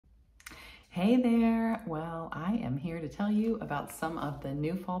Hey there! Well, I am here to tell you about some of the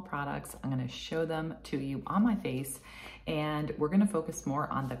new fall products. I'm going to show them to you on my face, and we're going to focus more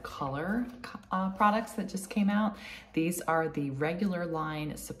on the color products that just came out. These are the regular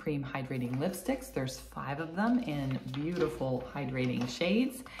line Supreme Hydrating Lipsticks. There's 5 of them in beautiful hydrating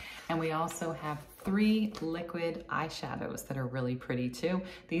shades, and we also have 3 liquid eyeshadows that are really pretty too.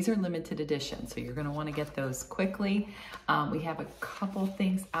 These are limited edition, so you're gonna wanna get those quickly. We have a couple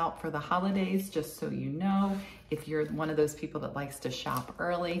things out for the holidays, just so you know. If you're one of those people that likes to shop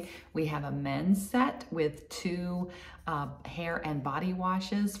early, we have a men's set with 2 hair and body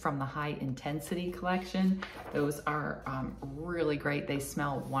washes from the High Intensity collection. Those are really great. They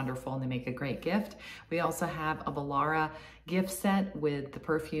smell wonderful and they make a great gift. We also have a Valara gift set with the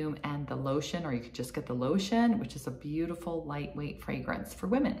perfume and the lotion, or you could just get the lotion, which is a beautiful lightweight fragrance for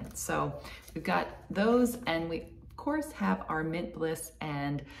women. So we've got those, and we of course have our Mint Bliss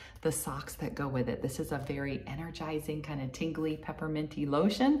and the socks that go with it. This is a very energizing, kind of tingly, pepperminty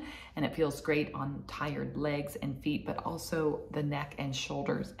lotion, and it feels great on tired legs and feet, but also the neck and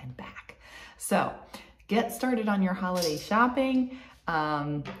shoulders and back. So get started on your holiday shopping,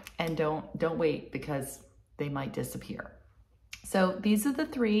 and don't wait, because they might disappear. So these are the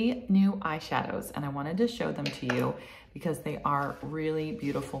 3 new eyeshadows, and I wanted to show them to you because they are really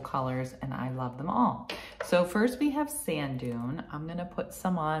beautiful colors and I love them all. So first we have Sand Dune. I'm gonna put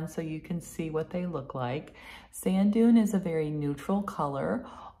some on so you can see what they look like. Sand Dune is a very neutral color.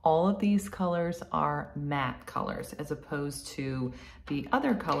 All of these colors are matte colors, as opposed to the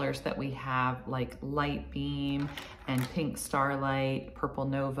other colors that we have, like Light Beam and Pink Starlight, Purple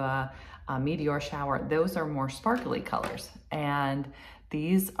Nova, Meteor Shower. Those are more sparkly colors, and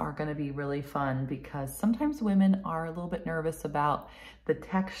these are going to be really fun because sometimes women are a little bit nervous about the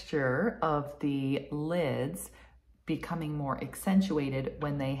texture of the lids becoming more accentuated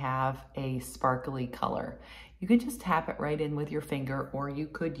when they have a sparkly color. You can just tap it right in with your finger, or you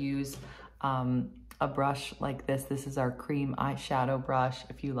could use a brush like this. This is our cream eyeshadow brush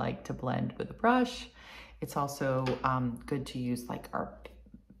if you like to blend with a brush. It's also good to use like our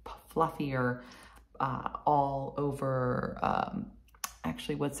fluffier all over,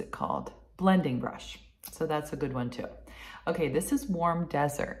 actually, what's it called? Blending brush. So that's a good one too. Okay, this is Warm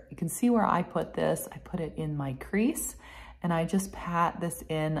Desert. You can see where I put this. I put it in my crease, and I just pat this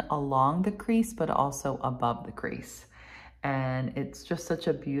in along the crease, but also above the crease. And it's just such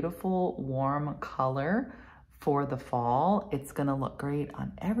a beautiful warm color for the fall. It's gonna look great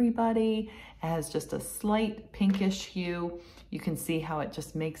on everybody. It has just a slight pinkish hue. You can see how it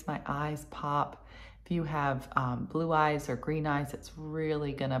just makes my eyes pop. If you have blue eyes or green eyes, it's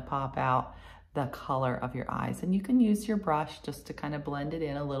really gonna pop out the color of your eyes. And you can use your brush just to kind of blend it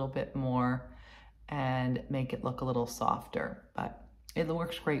in a little bit more and make it look a little softer, but it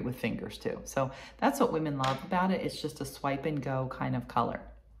works great with fingers too. So that's what women love about it. It's just a swipe and go kind of color.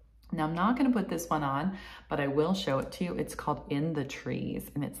 Now, I'm not gonna put this one on, but I will show it to you. It's called In the Trees,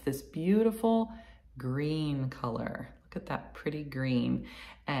 and it's this beautiful green color. Look at that pretty green.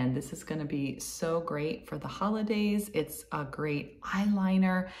 And this is gonna be so great for the holidays. It's a great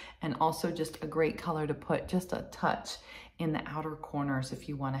eyeliner, and also just a great color to put just a touch in the outer corners if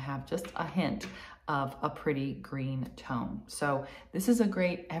you wanna have just a hint of a pretty green tone. So this is a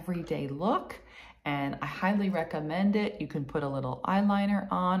great everyday look, and I highly recommend it. You can put a little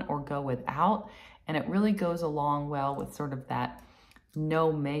eyeliner on or go without, and it really goes along well with sort of that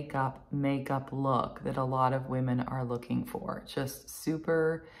no makeup look that a lot of women are looking for. Just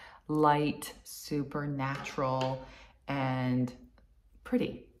super light, super natural, and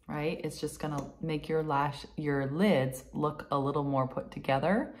pretty, right? It's just gonna make your lids look a little more put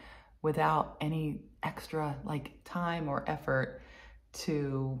together without any extra like time or effort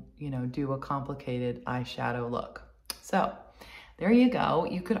to, you know, do a complicated eyeshadow look. So there you go.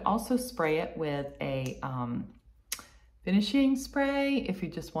 You could also spray it with a finishing spray if you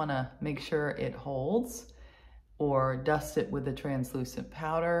just want to make sure it holds, or dust it with a translucent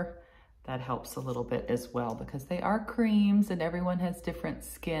powder. That helps a little bit as well, because they are creams and everyone has different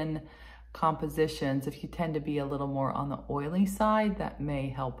skin compositions. If you tend to be a little more on the oily side, that may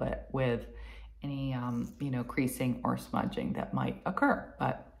help it with any you know, creasing or smudging that might occur,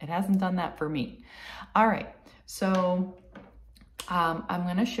 but it hasn't done that for me. All right, so I'm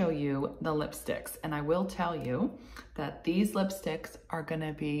gonna show you the lipsticks, and I will tell you that these lipsticks are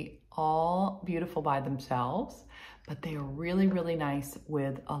gonna be all beautiful by themselves, but they are really, really nice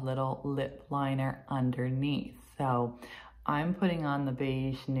with a little lip liner underneath. So I'm putting on the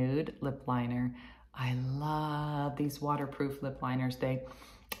Beige Nude lip liner. I love these waterproof lip liners. They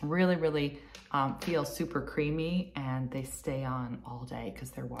really feel super creamy, and they stay on all day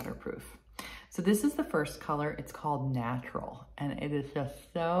because they're waterproof. So this is the first color. It's called Natural, and it is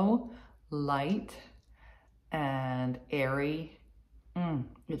just so light and airy.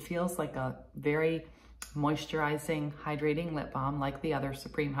 It feels like a very moisturizing, hydrating lip balm like the other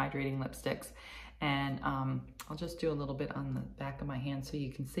Supreme Hydrating lipsticks. And I'll just do a little bit on the back of my hand so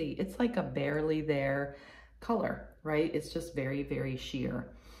you can see. It's like a barely there color, right? It's just very, very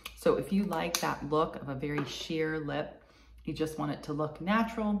sheer. So if you like that look of a very sheer lip, you just want it to look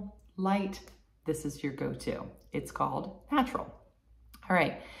natural, light, this is your go-to. It's called Natural. All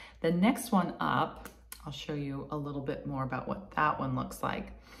right, the next one up, I'll show you a little bit more about what that one looks like.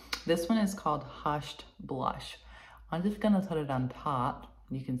 This one is called Hushed Blush. I'm just gonna put it on top.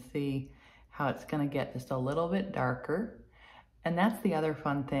 You can see how it's gonna get just a little bit darker. And that's the other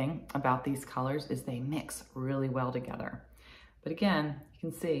fun thing about these colors is they mix really well together. But again,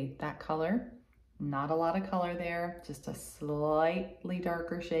 you can see that color, not a lot of color there, just a slightly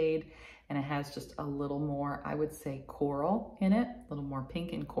darker shade. And it has just a little more, I would say, coral in it, a little more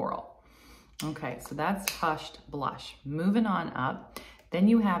pink and coral. Okay, so that's Hushed Blush. Moving on up, then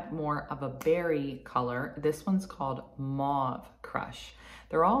you have more of a berry color. This one's called Mauve Crush.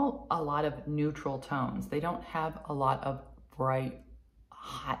 They're all a lot of neutral tones. They don't have a lot of bright,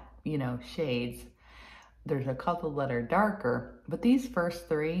 hot, shades. There's a couple that are darker, but these first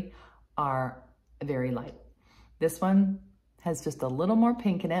three are very light. This one has just a little more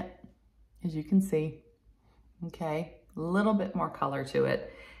pink in it, as you can see. Okay, a little bit more color to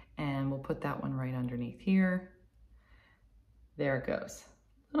it. And we'll put that one right underneath here. There it goes.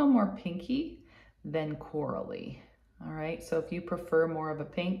 A little more pinky than corally. All right, so if you prefer more of a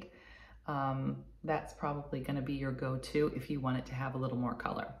pink, that's probably gonna be your go-to if you want it to have a little more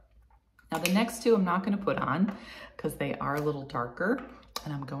color. Now the next two I'm not gonna put on because they are a little darker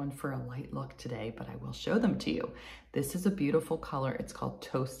and I'm going for a light look today, but I will show them to you. This is a beautiful color. It's called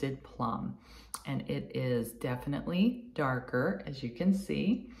Toasted Plum, and it is definitely darker, as you can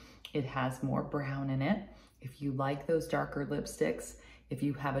see. It has more brown in it. If you like those darker lipsticks, if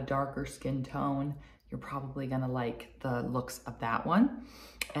you have a darker skin tone, you're probably gonna like the looks of that one.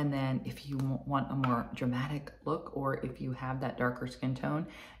 And then if you want a more dramatic look, or if you have that darker skin tone,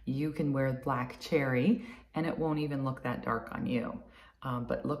 you can wear Black Cherry and it won't even look that dark on you.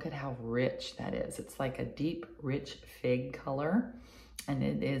 But look at how rich that is. It's like a deep, rich fig color. And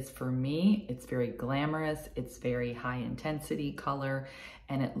it is, for me, it's very glamorous. It's very high intensity color.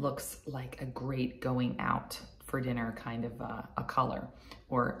 And it looks like a great going out for dinner kind of a color,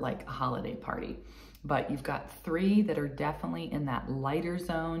 or like a holiday party. But you've got three that are definitely in that lighter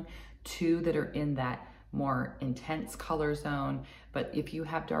zone, two that are in that more intense color zone. But if you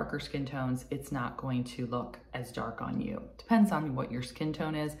have darker skin tones, it's not going to look as dark on you. Depends on what your skin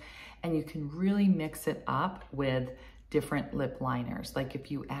tone is. And you can really mix it up with different lip liners. Like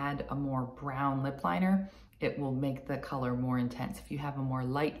if you add a more brown lip liner, it will make the color more intense. If you have a more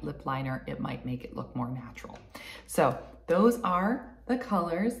light lip liner, it might make it look more natural. So those are the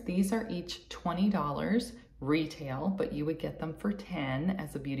colors. These are each $20 retail, but you would get them for $10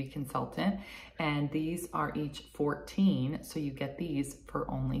 as a beauty consultant. And these are each $14, so you get these for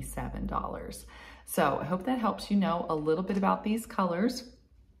only $7. So I hope that helps you know a little bit about these colors.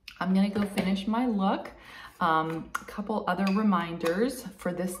 I'm gonna go finish my look. A couple other reminders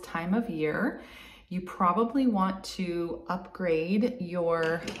for this time of year. You probably want to upgrade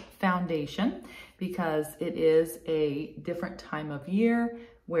your foundation because it is a different time of year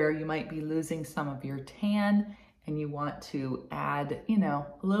where you might be losing some of your tan and you want to add, a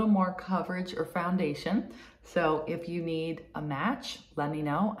little more coverage or foundation. So if you need a match, let me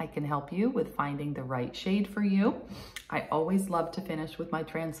know. I can help you with finding the right shade for you. I always love to finish with my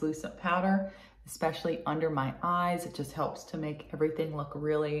translucent powder, especially under my eyes. It just helps to make everything look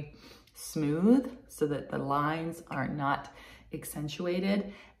really smooth so that the lines are not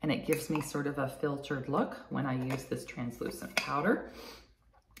accentuated, and it gives me sort of a filtered look when I use this translucent powder.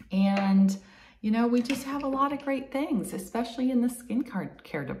 And we just have a lot of great things, especially in the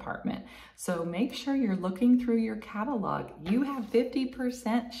skincare department. So make sure you're looking through your catalog. You have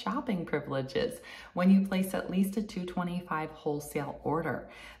 50% shopping privileges when you place at least a $225 wholesale order.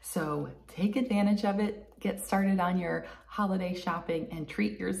 So take advantage of it, get started on your holiday shopping, and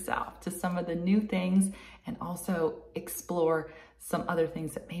treat yourself to some of the new things, and also explore some other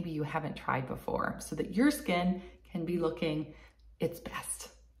things that maybe you haven't tried before so that your skin can be looking its best.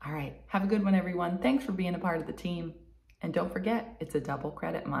 All right, have a good one, everyone. Thanks for being a part of the team. And don't forget, it's a double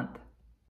credit month.